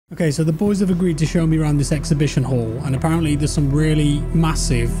Okay, so the boys have agreed to show me around this exhibition hall, and apparently there's some really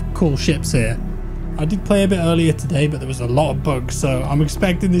massive, cool ships here. I did play a bit earlier today, but there was a lot of bugs, so I'm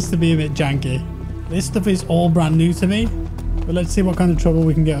expecting this to be a bit janky. This stuff is all brand new to me, but let's see what kind of trouble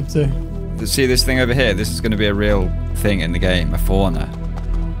we can get up to. See this thing over here? This is going to be a real thing in the game, a fauna.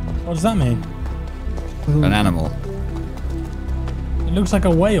 What does that mean? An animal. It looks like a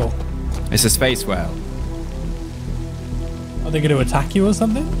whale. It's a space whale. Are they going to attack you or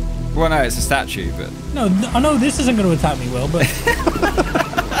something? Well, no, it's a statue, but... No, I know this isn't going to attack me, Will, but...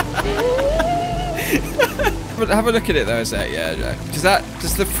 But have a look at it though, is it? Yeah,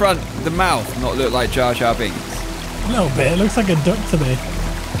 does the front, the mouth, not look like Jar Jar Binks? A little bit. It looks like a duck to me.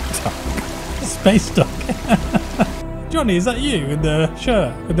 A space duck. Johnny, is that you in the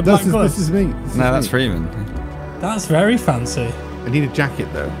shirt with the black gloves? This is me. No, that's Freeman. That's very fancy. I need a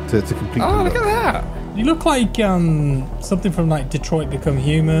jacket though to complete. Oh, look at that! You look like something from like Detroit Become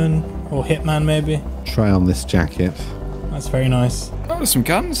Human or Hitman maybe. Try on this jacket. That's very nice. Oh, there's some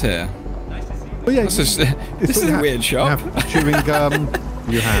guns here. Oh yeah, This is a weird shop. You have chewing gum.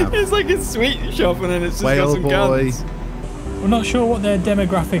 You have It's like a sweet shop, and then it's just Whale got some Boy. guns. We're not sure what their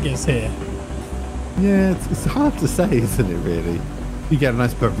demographic is here. Yeah, it's hard to say, isn't it? Really. You get a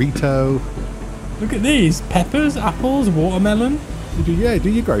nice burrito. Look at these peppers, apples, watermelon, You do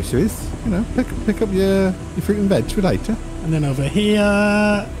your groceries. You know, pick up your fruit and veg for later. and then over here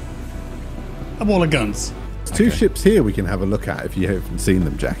a wall of guns. There's two ships here we can have a look at if you haven't seen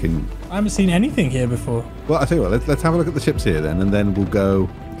them, Jack. And I haven't seen anything here before. well, I tell you what, let's have a look at the ships here then, and then we'll go.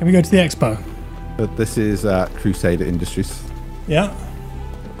 Can we go to the expo? But this is Crusader Industries. Yeah.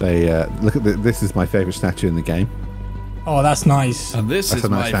 They look at this is my favourite statue in the game. Oh, that's nice. And this That's is a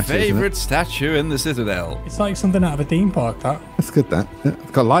nice my statue, isn't it? favourite statue in the Citadel. It's like something out of a theme park, that. That's good. That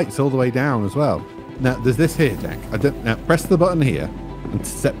it's got lights all the way down as well. Now there's this here, Jack. Now press the button here and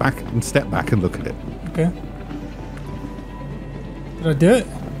step back and look at it. Okay. Did I do it?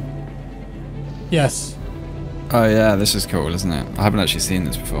 Yes. Oh yeah, this is cool, isn't it? I haven't actually seen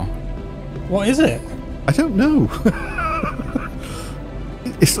this before. What is it? I don't know.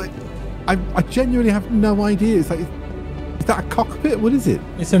 It's like I genuinely have no idea. It's like, is that a cockpit? What is it?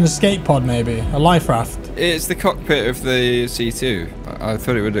 It's an escape pod, maybe. A life raft. It's the cockpit of the C2. I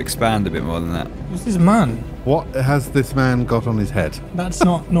thought it would expand a bit more than that. Who's this man? What has this man got on his head? That's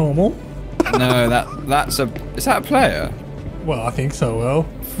not normal. No, that's a... Is that a player? Well, I think so, Will.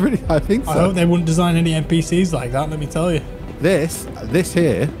 Really, I think so. I hope they wouldn't design any NPCs like that, let me tell you. This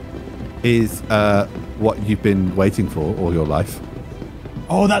here is what you've been waiting for all your life.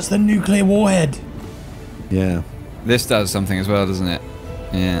 Oh, that's the nuclear warhead. Yeah. This does something as well, doesn't it?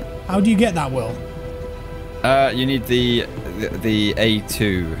 Yeah. How do you get that, Will? You need the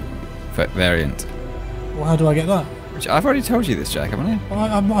A2 variant. Well, how do I get that? Which I've already told you this, Jack, haven't I?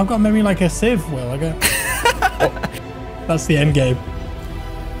 Well, I've got maybe like a sieve, Will. I get... That's the end game.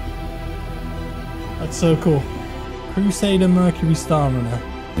 That's so cool. Crusader Mercury Star Runner.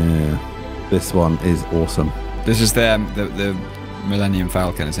 Yeah. This one is awesome. This is the Millennium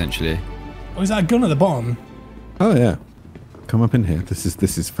Falcon, essentially. Oh, is that a gun at the bottom? Oh yeah. Come up in here. This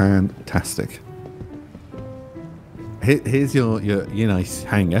is fantastic. Here's your nice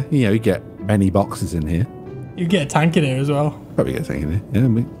hangar. You know, you get many boxes in here. You get a tank in here as well. Probably get a tank in here. Yeah,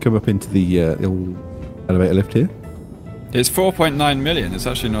 we come up into the old elevator lift here. It's 4.9 million. It's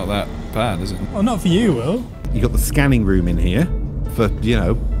actually not that bad, is it? Oh, not for you, Will. You got the scanning room in here for, you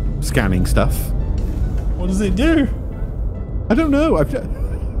know, scanning stuff. What does it do? I don't know. I've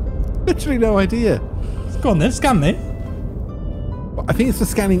literally no idea. Go on then, scan me. I think it's for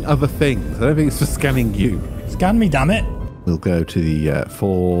scanning other things. I don't think it's for scanning you. Scan me, damn it. We'll go to the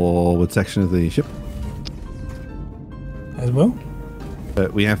forward section of the ship. As well.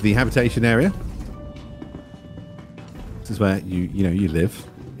 We have the habitation area. This is where you live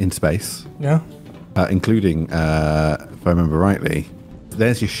in space. Yeah. Including, if I remember rightly,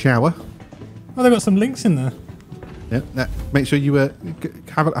 there's your shower. Oh, they've got some links in there. Yeah. Make sure you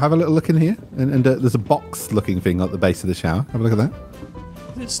have a little look in here, and there's a box-looking thing at the base of the shower. Have a look at that.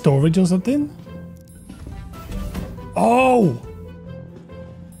 Is it storage or something? Oh,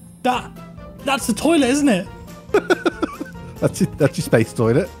 that's the toilet, isn't it? That's your space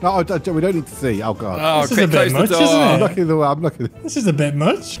toilet. No, we don't need to see. Oh god. Oh, This is a bit close much, the isn't door. it? I'm looking the way. I'm looking. This is a bit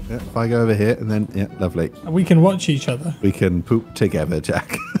much. Yeah, if I go over here and then lovely. We can watch each other. We can poop together,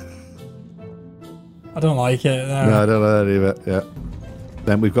 Jack. I don't like it. No. No, I don't know that either. Yeah.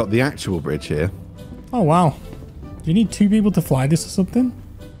 Then we've got the actual bridge here. Oh, wow. Do you need two people to fly this or something?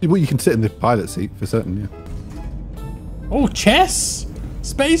 Well, you can sit in the pilot seat for certain. Yeah. Oh, chess!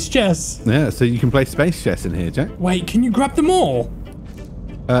 Space chess! Yeah. So you can play space chess in here, Jack. Wait, can you grab them all?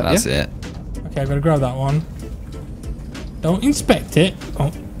 That's yeah. it. Okay, I've got to grab that one. Don't inspect it.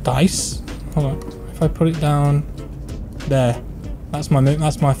 Oh, dice. Hold on. If I put it down there, that's my move.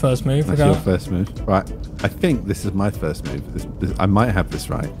 That's my first move. That's your first move. Right. I think this is my first move. I might have this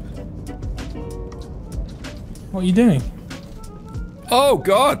right. What are you doing? Oh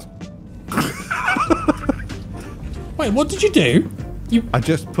God! Wait, what did you do? I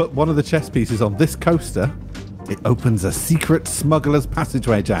just put one of the chess pieces on this coaster. It opens a secret smuggler's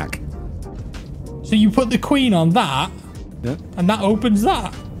passageway, Jack. So you put the queen on that, Yeah. and that opens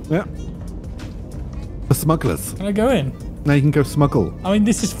that. Yeah. For smugglers. Can I go in? Now you can go smuggle. I mean,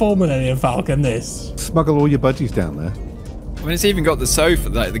 this is 4 Millennium Falcon, this. Smuggle all your budgies down there. I mean, it's even got the sofa,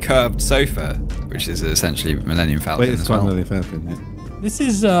 like the curved sofa, which is essentially Millennium Falcon Wait, it's as quite well. Millennium Falcon, yeah. This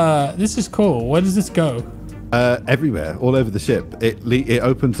is cool. Where does this go? Everywhere, all over the ship. It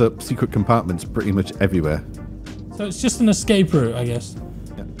opens up secret compartments pretty much everywhere. So it's just an escape route, I guess.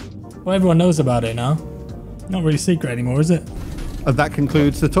 Yeah. Well, everyone knows about it now. Not really secret anymore, is it? And that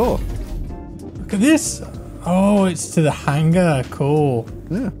concludes the tour. Look at this. Oh, it's to the hangar. Cool.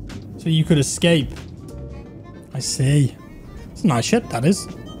 Yeah. So you could escape. I see. It's a nice ship, that is.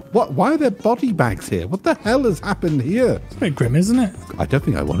 What? Why are there body bags here? What the hell has happened here? It's a bit grim, isn't it? I don't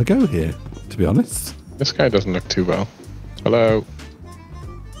think I want to go here, to be honest. This guy doesn't look too well. Hello.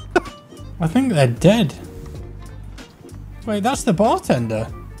 I think they're dead. Wait, that's the bartender.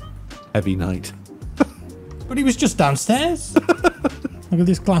 Heavy night. But he was just downstairs. Look at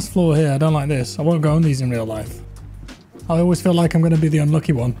this glass floor here. I don't like this. I won't go on these in real life. I always feel like I'm going to be the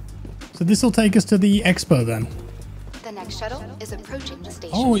unlucky one. So this will take us to the expo then. The next shuttle is approaching the station.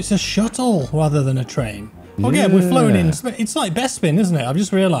 Oh, it's a shuttle rather than a train. Okay, we're flown in. It's like Bespin, isn't it? I've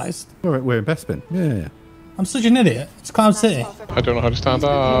just realised. We're in Bespin. Yeah. I'm such an idiot. It's Cloud City. I don't know how to stand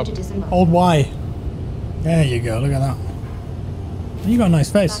up. Old Y. There you go. Look at that. You got a nice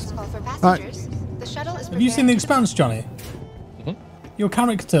face. Call for passengers. The shuttle is Have you seen The Expanse, Johnny? Your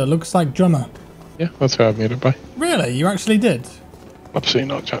character looks like Drummer. Yeah, that's how I made it by. Really? You actually did? Absolutely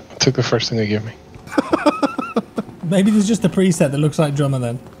not, Jack. I took the first thing they gave me. Maybe there's just a preset that looks like Drummer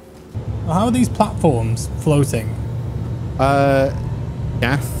then. Well, how are these platforms floating?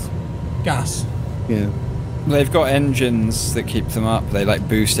 Gas. Gas. Yeah. They've got engines that keep them up. They like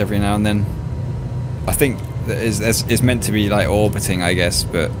boost every now and then. I think that is meant to be like orbiting, I guess,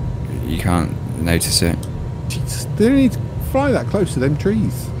 but you can't notice it. Jeez, they don't need to fly that close to them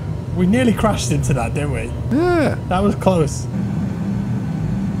trees. We nearly crashed into that, didn't we? Yeah. That was close.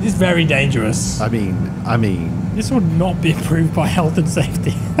 This is very dangerous. I mean. This would not be approved by health and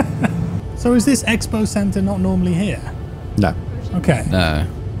safety. So is this expo center not normally here? No. Okay. No.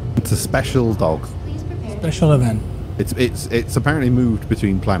 It's a special dog. Special event. It's apparently moved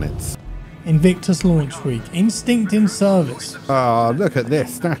between planets. Invictus Launch Week. Instinct in service. Oh, look at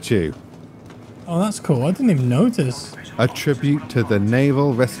this statue. Oh, that's cool. I didn't even notice. A tribute to the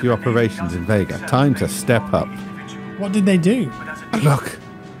naval rescue operations in Vega. Time to step up. What did they do? Look.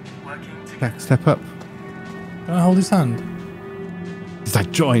 Jack, step up. Can I hold his hand? He's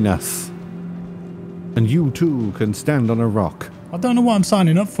like, join us. And you too can stand on a rock. I don't know what I'm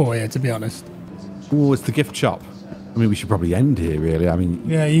signing up for here, to be honest. Oh, it's the gift shop. I mean, we should probably end here, really. I mean,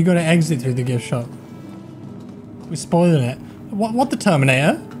 Yeah, you got to exit through the gift shop. We're spoiling it. What the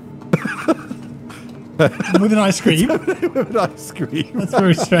Terminator? With an ice cream? with ice cream. That's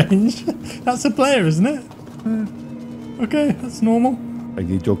very strange. That's a player, isn't it? Okay, that's normal. I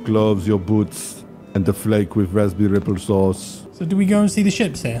need your gloves, your boots, and the flake with raspberry ripple sauce. So do we go and see the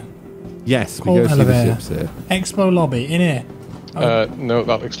ships here? Yes, we Cold go see the elevator. ships here. Expo lobby, in here. No,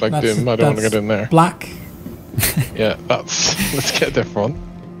 that looks like That's- Doom. I don't want to that's get in there. Black. Yeah, that's... Let's get a different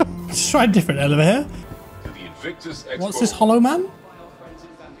one. Let's try a different elevator. What's this Hollow Man?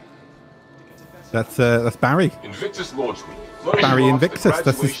 That's Barry. Invictus Launch Week. Barry Invictus.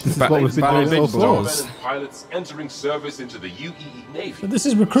 This is what we've been Barry doing all Big Balls. along. Pilots entering service into the UEE Navy. So this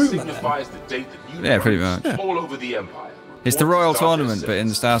is recruitment then? Signifies the date that new Yeah, pretty pilots much. all over the Empire. It's the Want to Royal start their Tournament, but in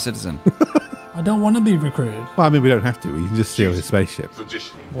the service. Star Citizen. I don't want to be recruited. Well, I mean, we don't have to. We can just steal his spaceship.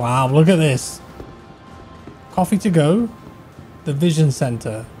 Traditionally, Wow, look at this. Coffee to go. The Vision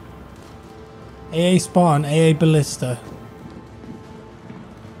Center. AA Spartan, AA Ballista.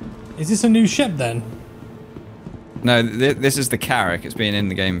 Is this a new ship then? No, this is the Carrack. It's been in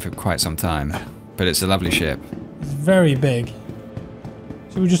the game for quite some time, but it's a lovely ship. It's very big.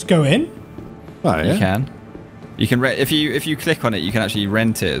 Should we just go in? Right, yeah. You can. You can if you click on it, you can actually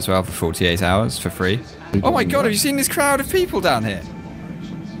rent it as well for 48 hours for free. Oh my god, have you seen this crowd of people down here?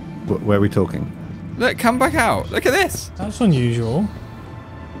 Where are we talking? Look, come back out. Look at this. That's unusual.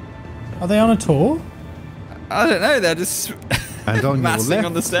 Are they on a tour? I don't know, they're just... And on your Massing left,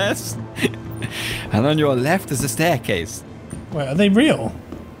 on the stairs. And on your left is a staircase. Wait, are they real?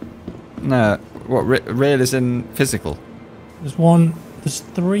 No, what real is in physical. There's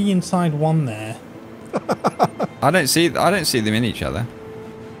 3 inside one there. I don't see them in each other.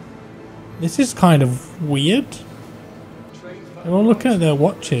 This is kind of weird. They're all looking at their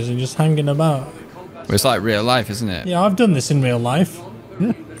watches and just hanging about. Well, it's like real life, isn't it? Yeah, I've done this in real life.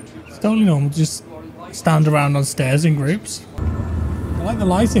 Yeah. It's totally normal. Just stand around on stairs in groups. I like the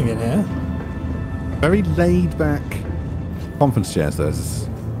lighting in here. very laid back conference chairs. Those.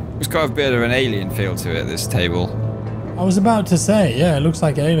 It's got a bit of an alien feel to it, this table. I was about to say, yeah, it looks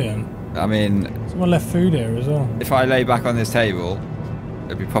like Alien. I mean, Someone left food here as well. if I lay back on this table,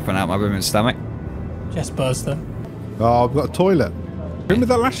 it'd be popping out my woman's stomach. Chest burster. Oh, I've got a toilet. Remember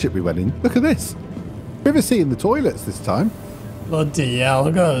that last ship we went in? Look at this. Privacy in the toilets this time. Bloody hell,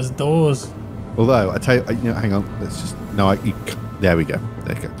 look at those doors. Although, I tell you, hang on. Let's just... No, there we go.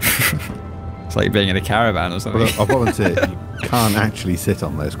 There you go. It's like being in a caravan or something. Well, I volunteer. You can't actually sit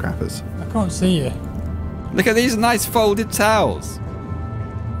on those crappers. I can't see you. Look at these nice folded towels.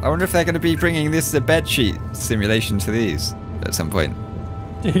 I wonder if they're going to be bringing this bedsheet simulation to these at some point.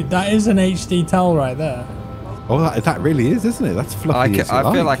 Dude, that is an HD towel right there. Oh, that really is, isn't it? That's fluffy.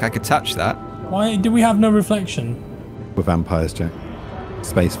 I feel like I could touch that. Why do we have no reflection? We're vampires, Jack.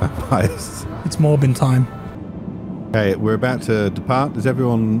 Space vampires. It's Morbin time. Okay, we're about to depart. Is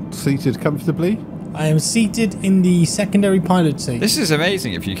everyone seated comfortably? I am seated in the secondary pilot seat. This is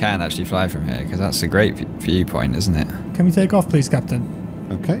amazing if you can actually fly from here, because that's a great viewpoint, isn't it? Can we take off, please, Captain?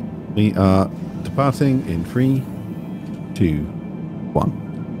 Okay. We are departing in 3, 2, 1.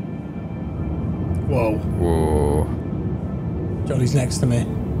 Whoa. Whoa. Jolly's next to me.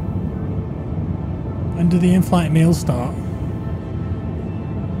 When do the in-flight meals start?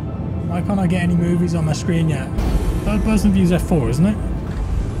 Why can't I get any movies on my screen yet? Third person views F4, isn't it?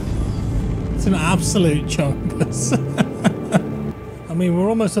 It's an absolute chumpus. I mean, we're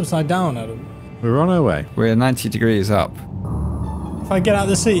almost upside down, Adam. We're on our way. We're 90 degrees up. If I get out of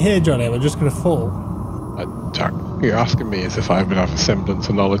the seat here, Johnny, we're just going to fall. Jack, you're asking me as if I would have a semblance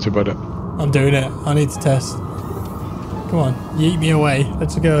of knowledge about it. I'm doing it. I need to test. Come on, yeet me away.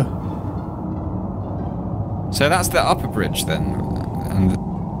 Let's go. So that's the upper bridge then. And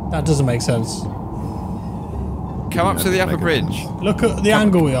That doesn't make sense. come up to the upper bridge. Look at the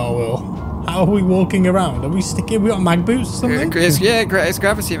angle we are, Will. How are we walking around? Are we sticking? We got mag boots or something? It's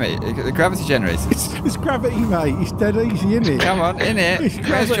gravity, mate. The gravity generator. It's gravity, mate. It's dead easy, isn't it? Come on, in it. It's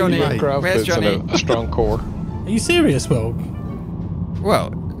Where's gravity, Johnny? mate. Grav Where's boots and Johnny? a strong core. Are you serious, Will? Well,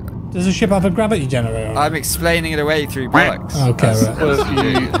 Does the ship have a gravity generator? I'm explaining it away through bollocks. Okay, right.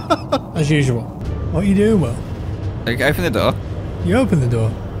 Well, As usual. What are you doing, Will? Okay, open the door. You open the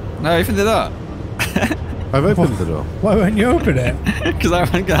door. No, open the door. I've opened the door. Why won't you open it? Because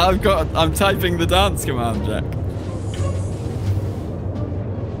I'm typing the dance command, Jack.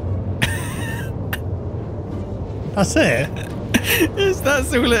 That's it?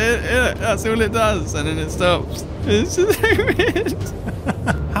 That's all it does, and then it stops. It's just so weird.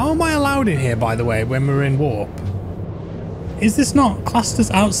 How am I allowed in here, by the way, when we're in warp? Is this not classed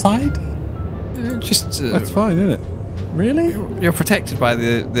as outside? Just That's fine, isn't it? Really? you're protected by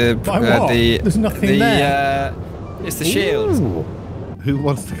the By what? There's nothing there. It's the shield. Ooh. Who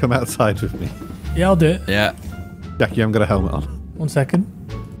wants to come outside with me? Yeah, I'll do it. Yeah, Jackie, you haven't got a helmet on. 1 second.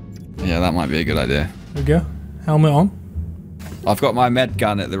 yeah, that might be a good idea. There we go. Helmet on. I've got my med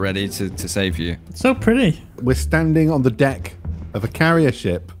gun at the ready to save you. It's so pretty. We're standing on the deck of a carrier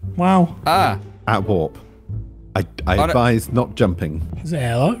ship Wow. Ah, at warp. I no. advise not jumping. Is it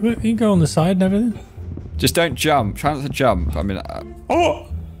airlock? You can go on the side and everything. just don't jump. Try not to jump. I mean, Oh!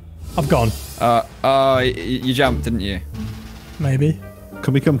 I've gone. you jumped, didn't you? Maybe.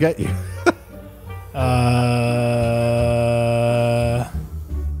 Can we come get you? I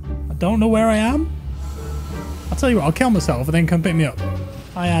don't know where I am. I'll tell you what, I'll kill myself and then come pick me up.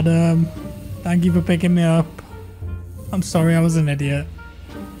 Hi, Adam. Thank you for picking me up. I'm sorry, I was an idiot.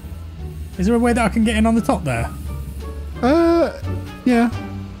 Is there a way that I can get in on the top there? Yeah.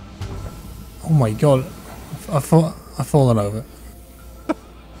 Oh my god. I've fallen over.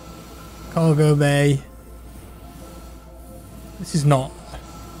 Cargo bay. This is not...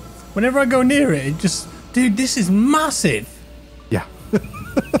 Whenever I go near it, it just... Dude, this is massive. Yeah.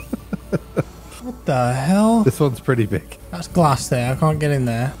 What the hell? This one's pretty big. That's glass there. I can't get in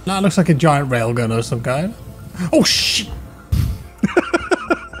there. That looks like a giant railgun or some kind. Oh, shit.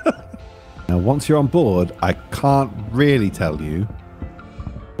 Now, once you're on board, I can't really tell you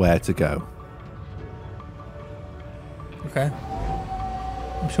where to go. Okay.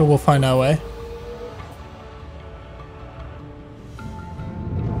 I'm sure we'll find our way.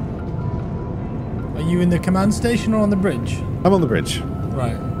 Are you in the command station or on the bridge? I'm on the bridge.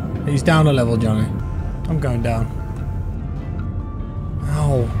 Right. He's down a level, Johnny. I'm going down.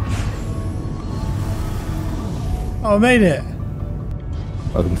 Ow. Oh, I made it.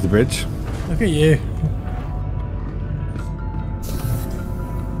 Welcome to the bridge. Look at you.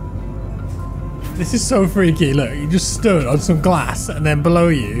 This is so freaky. Look, you just stood on some glass and then below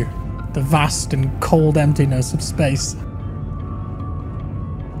you, the vast and cold emptiness of space.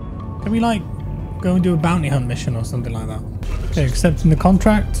 Can we, like, go and do a bounty hunt mission or something like that? Okay, accepting the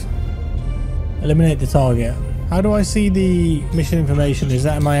contract. Eliminate the target. How do I see the mission information? Is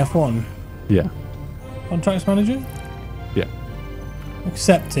that in my F1? Yeah. Contracts manager? Yeah.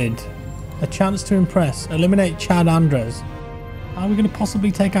 Accepted. A chance to impress. Eliminate Chad Andres. How are we going to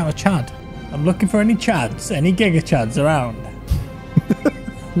possibly take out a Chad? I'm looking for any Chads, any Giga Chads around.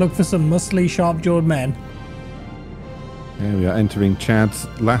 Look for some muscly, sharp-jawed men. Here we are entering Chad's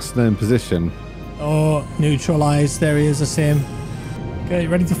last known position. Oh, neutralized. There he is. I see him. Okay,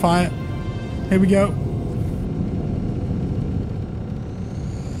 ready to fire. Here we go.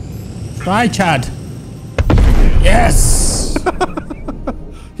 Bye, Chad. Yes!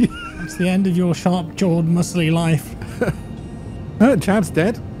 That's the end of your sharp-jawed, muscly life. Chad's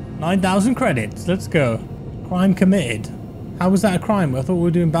dead. 9,000 credits. Let's go. Crime committed. How was that a crime? I thought we were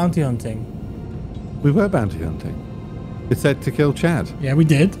doing bounty hunting. We were bounty hunting. It said to kill Chad. Yeah, we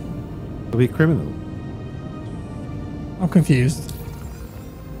did. Are we a criminal? I'm confused.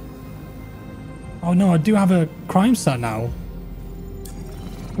 Oh no, I do have a crime stat now.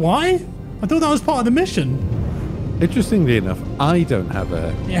 Why? I thought that was part of the mission. Interestingly enough, I don't have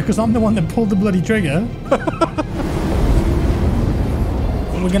a... Yeah, because I'm the one that pulled the bloody trigger.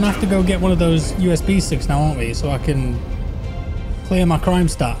 We're going to have to go get one of those USB sticks now, aren't we? So I can clear my crime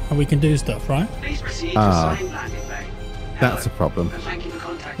stat and we can do stuff, right? Ah, that's a problem.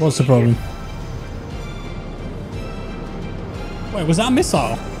 What's the problem? Wait, was that a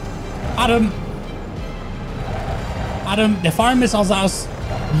missile? Adam! Adam, they're firing missiles at us.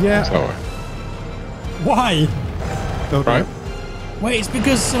 Yeah. So, Why? Don't right. Wait, it's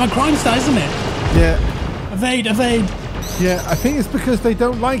because of my crime stat, isn't it? Yeah. Evade, evade. Yeah, I think it's because they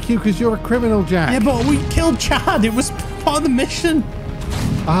don't like you because you're a criminal, Jack. Yeah, but we killed Chad. It was part of the mission.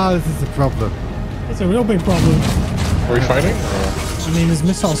 Ah, this is a problem. It's a real big problem. are we fighting? I mean, there's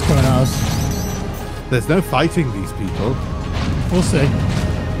missiles coming at us. There's no fighting these people. We'll see.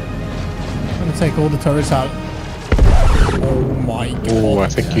 I'm going to take all the turrets out. Oh my god. Oh, I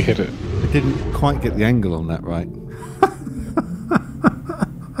think you hit it. I didn't quite get the angle on that right.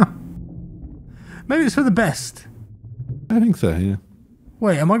 Maybe it's for the best. I think so, yeah.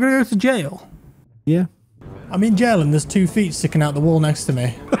 Wait, am I going to go to jail? Yeah. I'm in jail and there's 2 feet sticking out the wall next to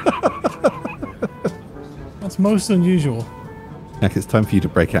me. That's most unusual. Jack, it's time for you to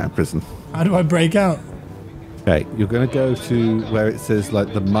break out of prison. How do I break out? Okay, you're going to go to where it says,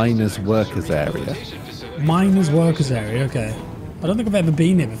 like, the miners' workers area. Miners' workers area, okay. I don't think I've ever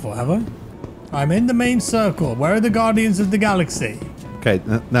been here before, have I? I'm in the main circle. Where are the Guardians of the Galaxy? Okay,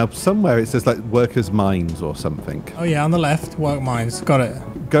 now somewhere it says, like, workers' mines or something. Oh yeah, on the left, work mines. Got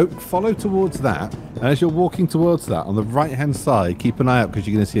it. Go follow towards that, and as you're walking towards that, on the right-hand side, keep an eye out because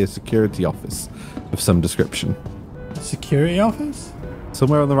you're going to see a security office of some description. Security office?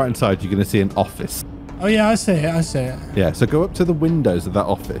 Somewhere on the right-hand side, you're going to see an office. Oh yeah, I see it, I see it. Yeah, so go up to the windows of that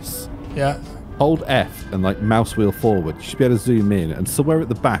office. Yeah. Hold F and, like, mouse wheel forward. You should be able to zoom in, and somewhere at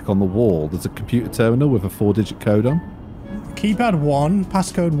the back on the wall, there's a computer terminal with a 4-digit code on. Keypad 1,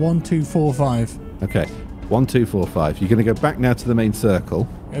 passcode 1245. Okay, 1245. You're going to go back now to the main circle.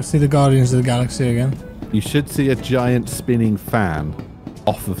 Go see the Guardians of the Galaxy again. You should see a giant spinning fan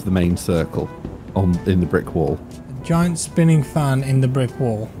off of the main circle in the brick wall. A giant spinning fan in the brick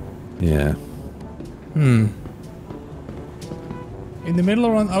wall. Yeah. In the middle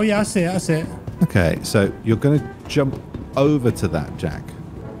or on... Oh yeah, I see it, I see it. Okay, so you're going to jump over to that, Jack.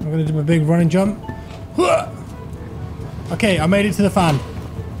 I'm going to do a big running jump. Okay, I made it to the fan.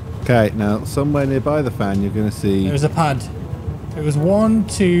 Okay, now somewhere nearby the fan, you're going to see... There was a pad. It was 1,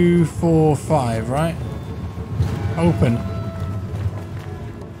 2, 4, 5, right? Open.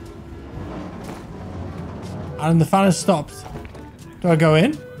 And the fan has stopped. Do I go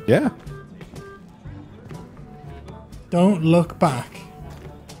in? Yeah. Don't look back.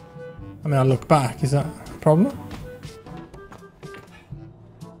 I mean, I look back. Is that a problem?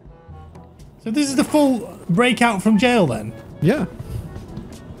 So this is the full breakout from jail then? Yeah.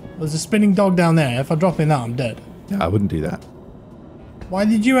 There's a spinning dog down there. If I drop in that, I'm dead. Yeah, I wouldn't do that. Why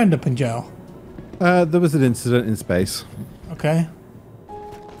did you end up in jail? There was an incident in space. Okay.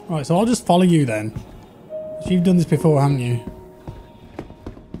 Alright, so I'll just follow you then. You've done this before, haven't you?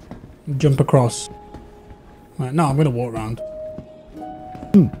 Jump across. Right, no, I'm going to walk around.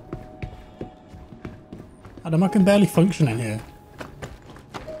 Adam, I can barely function in here.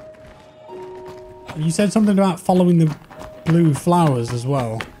 You said something about following the blue flowers as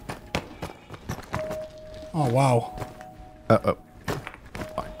well. Oh, wow. Uh-oh.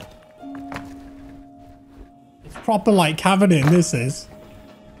 It's proper, like, caverning, this is.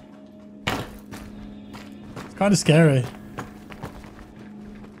 It's kind of scary.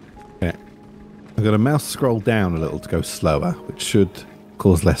 Okay. I've got a mouse scroll down a little to go slower, which should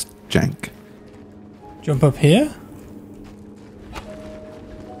cause less jank. Jump up here?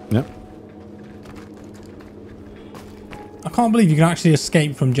 Yep. I can't believe you can actually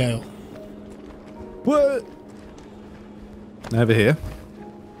escape from jail. What? Over here.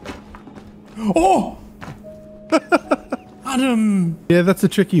 Oh! Adam! Yeah, that's a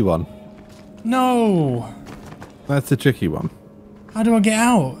tricky one. No! That's a tricky one. How do I get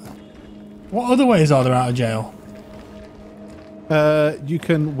out? What other ways are there out of jail? You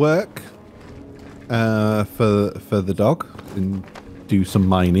can work for the dog and do some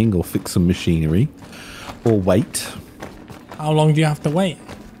mining or fix some machinery or wait. How long do you have to wait?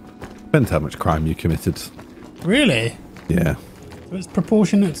 Depends how much crime you committed. Really? Yeah. So it's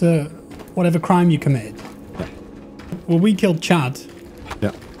proportionate to whatever crime you committed. Yeah. Well, we killed Chad. Yeah.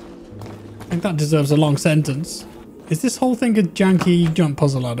 I think that deserves a long sentence. Is this whole thing a janky jump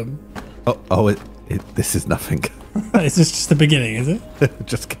puzzle, Adam? This is nothing. Is this just the beginning, is it?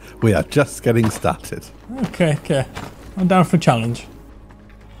 We are just getting started. Okay. I'm down for a challenge.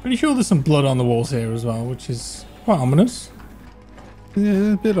 Pretty sure there's some blood on the walls here as well, which is quite ominous.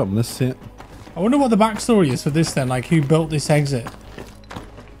 Yeah, a bit ominous, yeah. I wonder what the backstory is for this then, like who built this exit?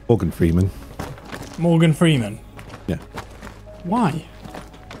 Morgan Freeman. Morgan Freeman. Yeah. Why?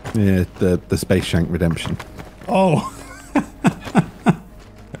 Yeah, the Space Shank Redemption. Oh.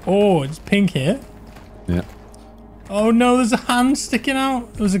 Oh, it's pink here. Yeah. Oh no, there's a hand sticking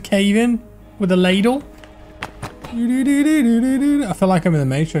out. There's a cave in with a ladle. I feel like I'm in the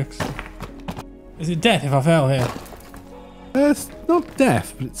Matrix. Is it death if I fell here? It's not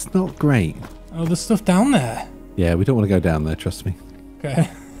death, but it's not great. Oh, there's stuff down there. Yeah, we don't want to go down there, trust me. Okay.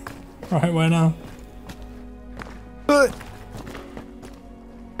 Right, where now?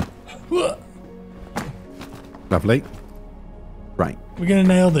 Lovely. Right. We're gonna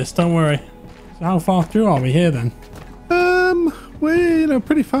nail this, don't worry. So how far through are we here then? We're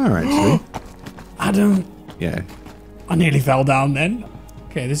pretty far actually. Adam, Yeah. I nearly fell down then.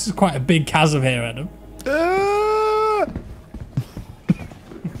 Okay, this is quite a big chasm here, Adam.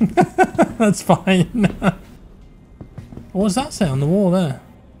 That's fine. What does that say on the wall there?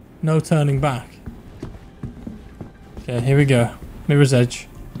 No turning back. Okay, here we go. Mirror's Edge.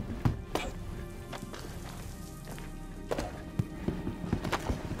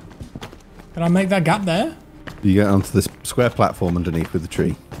 Can I make that gap there? You get onto this square platform underneath with the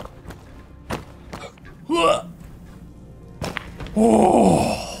tree.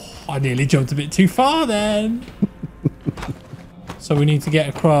 Oh, I nearly jumped a bit too far then. So we need to get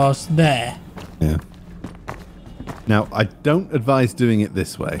across there. Yeah. Now, I don't advise doing it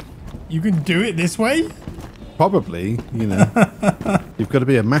this way. You can do it this way? Probably, you've got to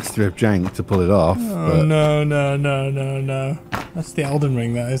be a master of jank to pull it off. Oh, no. That's the Elden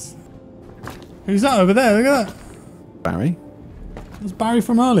Ring, that is. Who's that over there? Look at that. Barry? That's Barry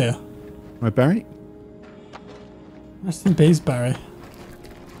from earlier. Am I Barry? Rest in peace, Barry.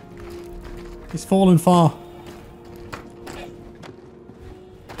 He's fallen far.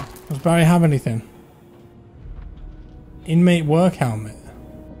 Does Barry have anything? Inmate work helmet.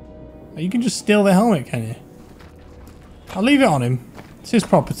 Oh, you can just steal the helmet, can you? I'll leave it on him. It's his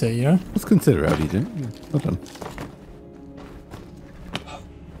property, you know? Let's consider how you do. Yeah, well done.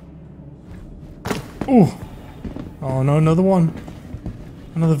 Ooh. Oh no, another one.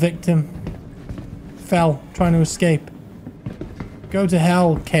 Another victim. Fell, trying to escape. Go to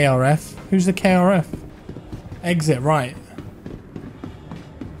hell, KRF. Who's the KRF? Exit, right.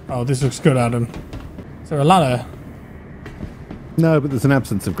 Oh, this looks good, Adam. Is there a ladder? No, but there's an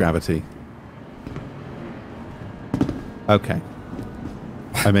absence of gravity. Okay.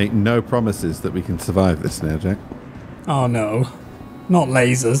 I make no promises that we can survive this now, Jack. Oh no. Not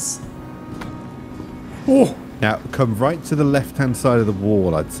lasers. Oh! Now, come right to the left-hand side of the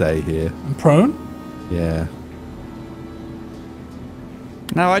wall, I'd say, here. I'm prone? Yeah.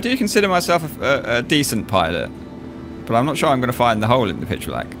 Now, I do consider myself a decent pilot, but I'm not sure I'm going to find the hole in the pitch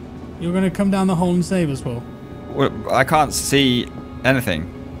black. You're going to come down the hole and save us, Will? Well, I can't see anything.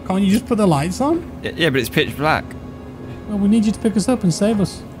 Can't you just put the lights on? Yeah, but it's pitch black. Well, we need you to pick us up and save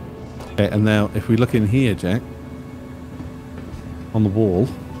us. Okay, and now, if we look in here, Jack, on the wall,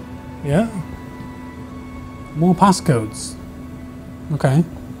 Yeah? More passcodes. Okay.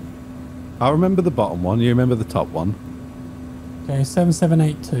 I remember the bottom one. You remember the top one. Okay,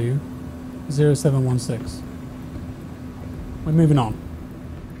 7782 0716. We're moving on.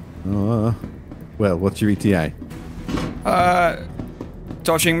 Well, what's your ETA?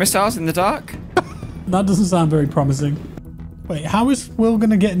 Dodging missiles in the dark? That doesn't sound very promising. Wait, how is Will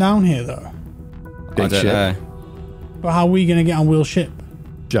going to get down here, though? I Big don't ship. know. But how are we going to get on Will's ship?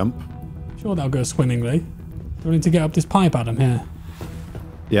 Jump. Sure, that'll go swimmingly. Do we need to get up this pipe, Adam, here?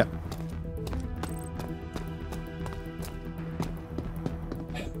 Yep.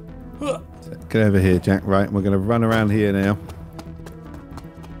 Get over here, Jack. Right, we're going to run around here now.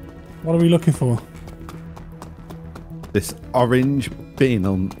 What are we looking for? This orange bin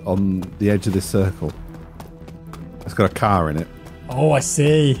on the edge of this circle. It's got a car in it. Oh, I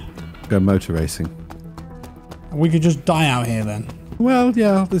see. Go motor racing. We could just die out here then. Well,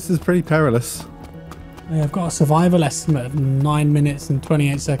 yeah, this is pretty perilous. Yeah, I've got a survival estimate of 9 minutes and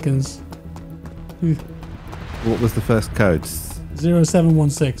 28 seconds. What was the first code?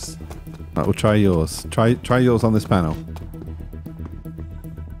 0716. Right, we'll try yours. Try yours on this panel.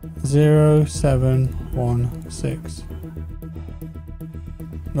 0716.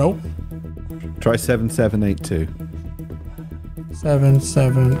 Nope. Try 7782.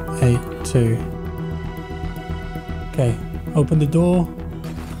 7782. Okay, open the door.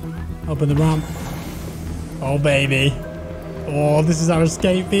 Open the ramp. Oh, baby. Oh, this is our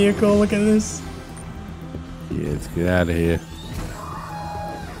escape vehicle. Look at this. Yeah, let's get out of here.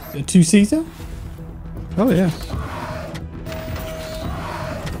 A two-seater? Oh, yeah.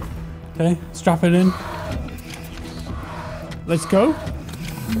 Okay, strap it in. Let's go.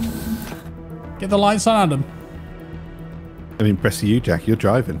 Get the lights on, Adam. I'm impressed with you, Jack. You're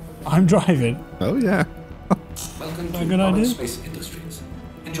driving. I'm driving. Oh, yeah. Welcome a to good Rollins idea? Space Industries.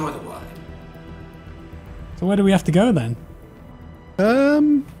 Enjoy the ride. So where do we have to go then?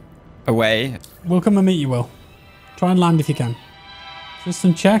 Away. We'll come and meet you, Will. Try and land if you can.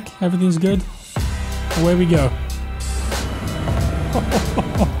 System check. Everything's good. Away we go.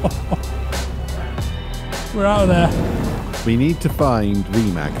 We're out of there. We need to find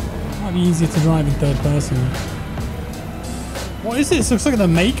Remag. Might be easier to drive in third person. What is this? Looks like the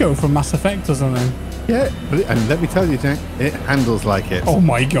Mako from Mass Effect or something. Yeah, and let me tell you, Jack, it handles like it. Oh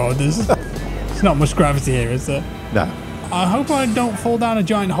my god, there's not much gravity here, is there? No, I hope I don't fall down a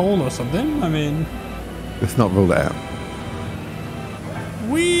giant hole or something. I mean, let's not rule it out.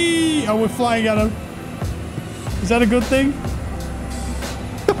 whee! Oh, we're flying at him. Is that a good thing?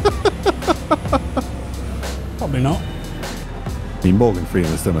 Probably not. I mean, Morgan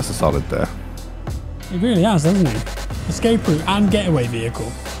Freeman's done us a solid there. He really has, hasn't he? Escape route and getaway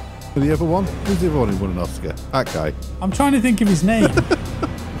vehicle. But the other one? Who's the other one who won an Oscar? That guy. I'm trying to think of his name. None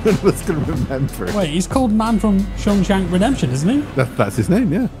of us can remember it. Wait, he's called Man from Shawshank Redemption, isn't he? That's his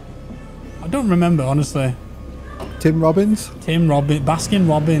name, yeah. I don't remember, honestly. Tim Robbins? Tim Robbins, Baskin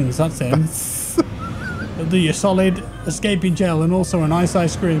Robbins, that's him. They'll do you solid escaping jail and also an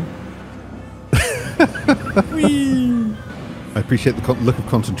ice cream. Whee! I appreciate the look of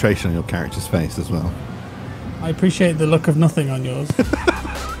concentration on your character's face as well. I appreciate the look of nothing on yours.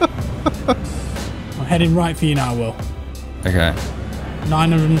 I'm heading right for you now, Will. Okay.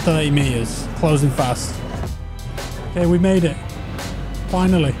 930 meters, closing fast. Okay, we made it.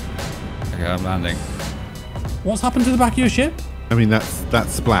 Finally. Okay, I'm landing. What's happened to the back of your ship? I mean,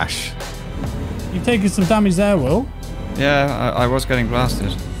 that's Splash. You've taken some damage there, Will. Yeah, I was getting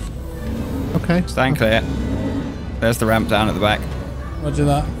blasted. Okay. Stand clear. There's the ramp down at the back. Roger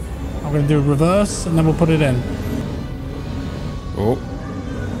that. I'm going to do a reverse and then we'll put it in. Oh.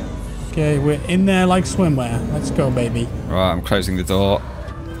 Okay, we're in there like swimwear. Let's go, baby. Right, I'm closing the door.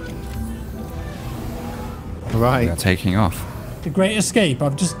 All right. We are taking off. The Great Escape.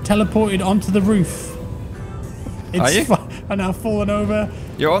 I've just teleported onto the roof. Are you? And I've fallen over.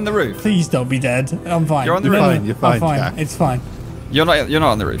 You're on the roof. Please don't be dead. I'm fine. You're on the You're roof. fine, you're fine, I'm fine. Jack. It's fine. You're not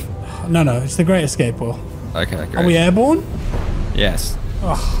on the roof. No, it's the Great Escape, Will. Okay, great. Are we airborne? Yes.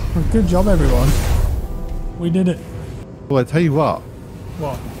 Oh, good job, everyone. We did it. Well, I tell you what.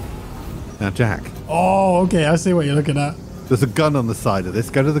 What? Now, Jack, Oh, okay. I see what you're looking at. there's a gun on the side of this.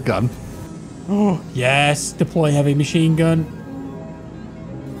 Go to the gun. Oh, yes. Deploy heavy machine gun.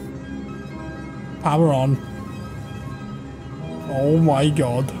 Power on. Oh my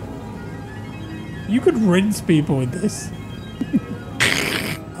god. You could rinse people with this.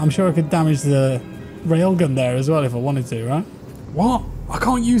 I'm sure I could damage the railgun there as well if I wanted to, right? What? I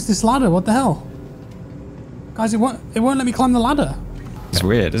can't use this ladder. What the hell? Guys, it won't let me climb the ladder. It's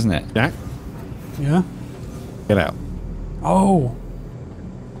weird, isn't it? Jack, Yeah. get out. Oh.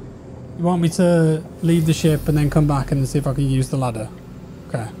 You want me to leave the ship and then come back and see if I can use the ladder?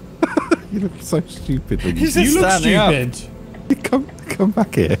 Okay. You look so stupid when you He's just You look standing up. stupid. come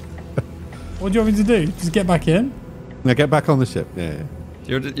back here. What do you want me to do? Just get back in? Now get back on the ship. Yeah.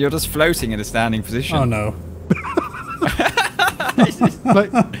 You're just floating in a standing position. Oh no.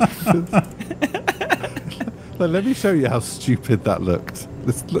 Like, let me show you how stupid that looked.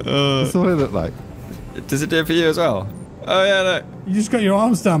 This is what it looked like. Does it do it for you as well? Oh yeah, no. You just got your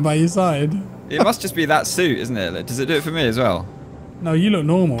arms down by your side. It must just be that suit, isn't it? Like, does it do it for me as well? No, you look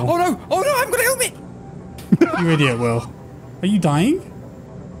normal. Oh no! Oh no! I'm gonna help me! You idiot, Will. Are you dying?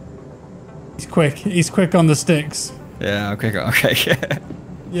 He's quick. He's quick on the sticks. Yeah, okay, okay.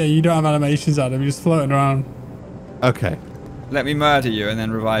 Yeah, you don't have animations, Adam. You're just floating around. Okay. Let me murder you and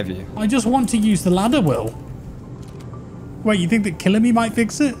then revive you. I just want to use the ladder, Will. Wait, you think that killing me might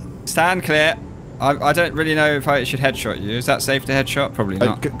fix it? Stand clear. I don't really know if I should headshot you. Is that safe to headshot? Probably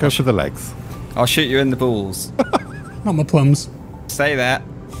not. Go for the legs. I'll shoot you in the balls. Not my plums. Stay there.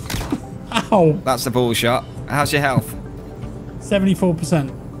 Ow! That's the ball shot. How's your health? 74%.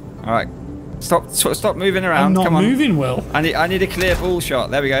 All right. Stop moving around. I'm not Come on. moving, Will. I need a clear ball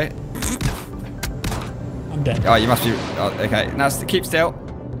shot. There we go. I'm dead. Oh, you must be. Oh, okay. Now keep still.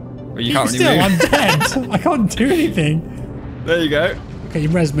 Well, you can't really Still, move. I'm dead. I can't do anything. There you go. Okay, you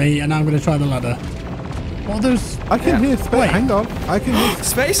res me, and now I'm going to try the ladder. What are those? I can hear space. Wait. Hang on. I can hear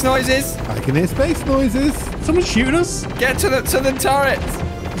Space noises. space noises. Someone's shooting us? Get to the turret.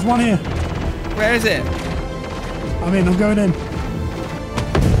 There's one here. Where is it? I'm in. I'm going in.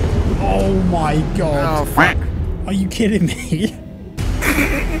 Oh my Oh god. fuck. Are you kidding me?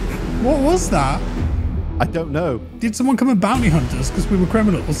 What was that? I don't know. Did someone come and bounty hunt us because we were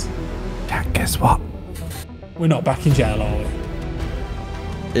criminals? Jack, guess what? We're not back in jail, are we?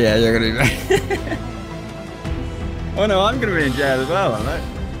 Yeah, you're gonna be. Oh no, I'm gonna be in jail as well, aren't I?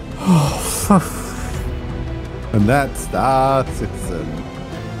 And that's Star Citizen.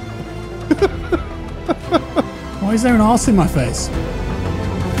 Why is there an arse in my face?